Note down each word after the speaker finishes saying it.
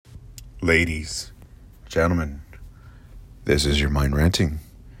Ladies, gentlemen, this is your mind ranting.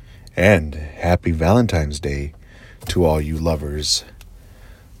 And happy Valentine's Day to all you lovers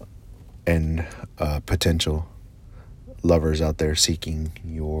and potential lovers out there seeking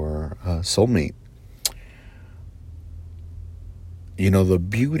your soulmate. You know, the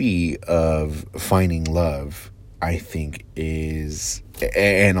beauty of finding love, I think, is,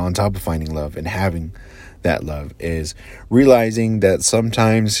 and on top of finding love and having that love, is realizing that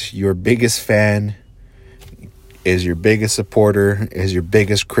sometimes your biggest fan is your biggest supporter, is your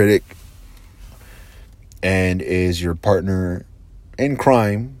biggest critic, and is your partner in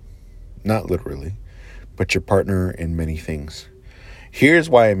crime, not literally, but your partner in many things. Here's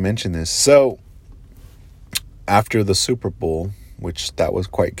why I mention this. So, after the Super Bowl, which that was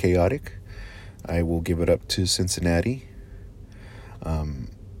quite chaotic, I will give it up to Cincinnati.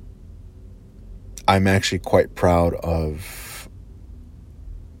 I'm actually quite proud of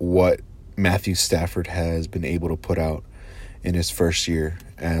what Matthew Stafford has been able to put out in his first year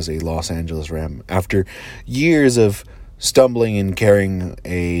as a Los Angeles Ram. After years of stumbling and carrying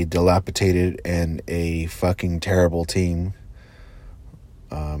a dilapidated and a fucking terrible team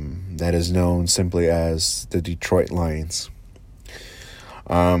that is known simply as the Detroit Lions.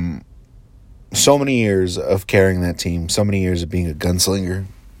 So many years of carrying that team, so many years of being a gunslinger,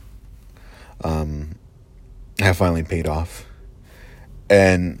 have finally paid off.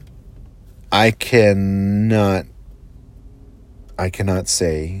 And I cannot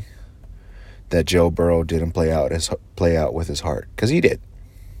say that Joe Burrow didn't play out with his heart, because he did.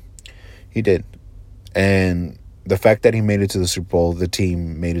 He did. And the fact that he made it to the Super Bowl, the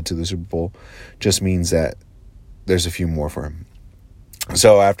team made it to the Super Bowl, just means that there's a few more for him.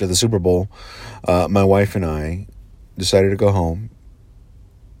 So after the Super Bowl, my wife and I decided to go home,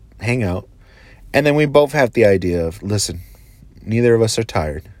 hang out, and then we both have the idea of, listen, neither of us are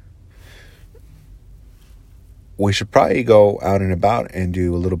tired. We should probably go out and about and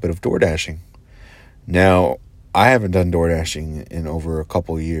do a little bit of door dashing. Now, I haven't done door dashing in over a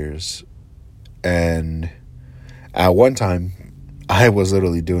couple of years. And at one time, I was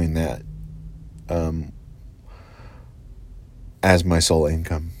literally doing that as my sole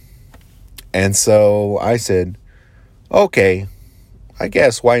income. And so I said, okay, I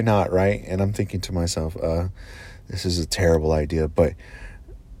guess why not, right? And I'm thinking to myself, this is a terrible idea. But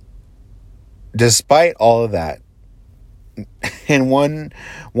despite all of that, in one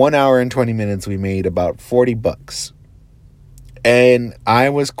hour and 20 minutes, we made about $40. And I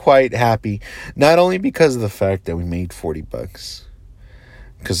was quite happy, not only because of the fact that we made $40,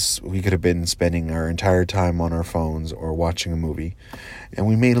 because we could have been spending our entire time on our phones or watching a movie, and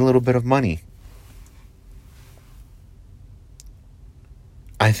we made a little bit of money.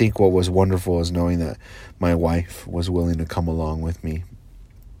 I think what was wonderful is knowing that my wife was willing to come along with me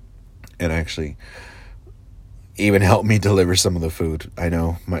and actually even help me deliver some of the food. I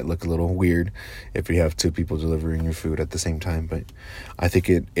know it might look a little weird if you have two people delivering your food at the same time, but I think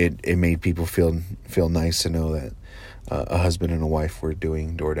it made people feel nice to know that a husband and a wife were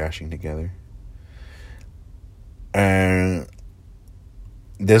doing door dashing together. And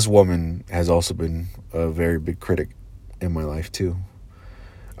this woman has also been a very big critic in my life too.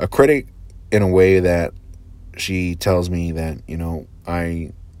 A critic in a way that she tells me that, you know,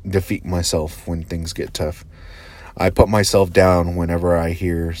 I defeat myself when things get tough. I put myself down whenever I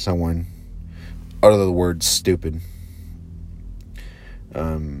hear someone utter the word stupid.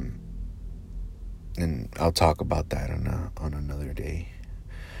 And I'll talk about that on another day.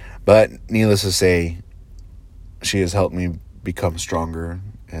 But needless to say, she has helped me become stronger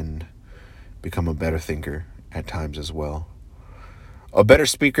and become a better thinker at times as well. A better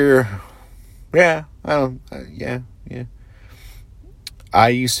speaker, yeah. I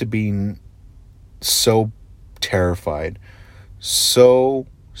used to be so terrified, so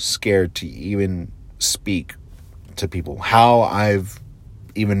scared to even speak to people. How I've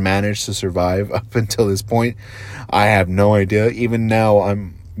even managed to survive up until this point, I have no idea. Even now,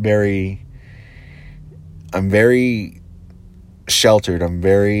 I'm very sheltered. I'm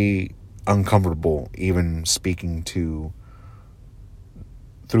very uncomfortable even speaking through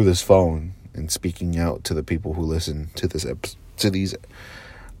this phone and speaking out to the people who listen to these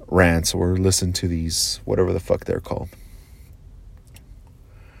rants or listen to these, whatever the fuck they're called.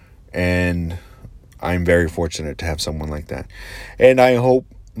 And I'm very fortunate to have someone like that. And I hope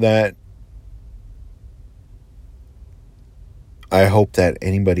that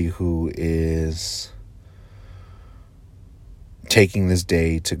anybody who is taking this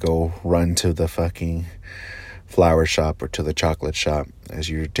day to go run to the fucking flower shop or to the chocolate shop, as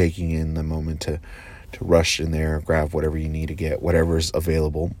you're taking in the moment to rush in there, grab whatever you need to get, whatever's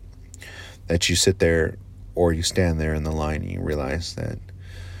available. that you sit there or you stand there in the line and you realize that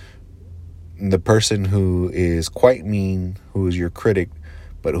the person who is quite mean, who is your critic,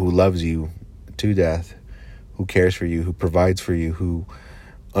 but who loves you to death, who cares for you, who provides for you, who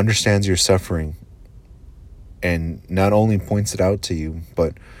understands your suffering, and not only points it out to you,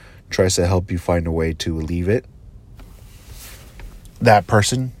 but tries to help you find a way to alleviate it, that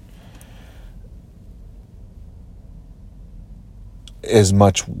person is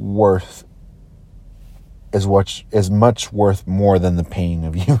much worth more than the pain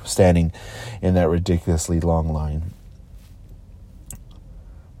of you standing in that ridiculously long line.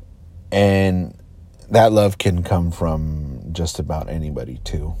 And that love can come from just about anybody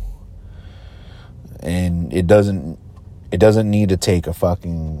too. And it doesn't need to take a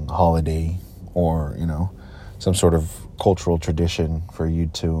fucking holiday or, some sort of cultural tradition for you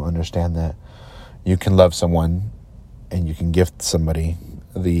to understand that you can love someone and you can gift somebody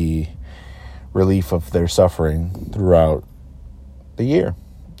the relief of their suffering throughout the year,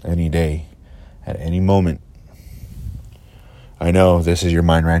 any day, at any moment. I know this is your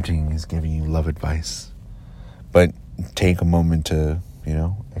mind ranting, is giving you love advice, but take a moment to,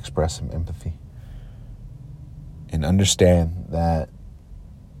 express some empathy and understand that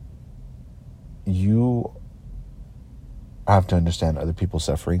you have to understand other people's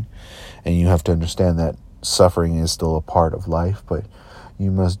suffering, and you have to understand that suffering is still a part of life, but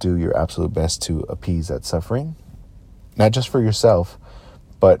you must do your absolute best to appease that suffering, not just for yourself,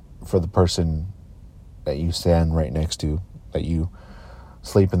 but for the person that you stand right next to, that you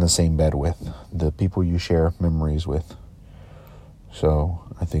sleep in the same bed with, the people you share memories with. So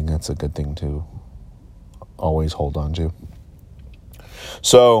I think that's a good thing to always hold on to.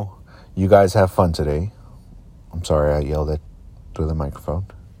 So you guys have fun today. I'm sorry I yelled through the microphone.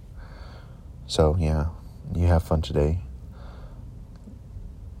 So yeah, you have fun today.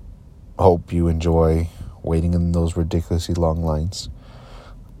 Hope you enjoy waiting in those ridiculously long lines.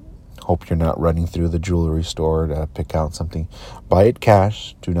 Hope you're not running through the jewelry store to pick out something. Buy it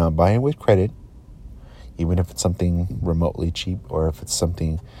cash. Do not buy it with credit. Even if it's something remotely cheap, or if it's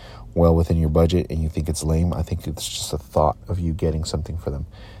something well within your budget and you think it's lame, I think it's just a thought of you getting something for them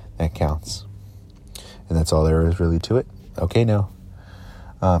that counts. And that's all there is really to it. Okay, now.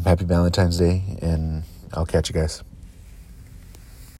 Happy Valentine's Day, and I'll catch you guys.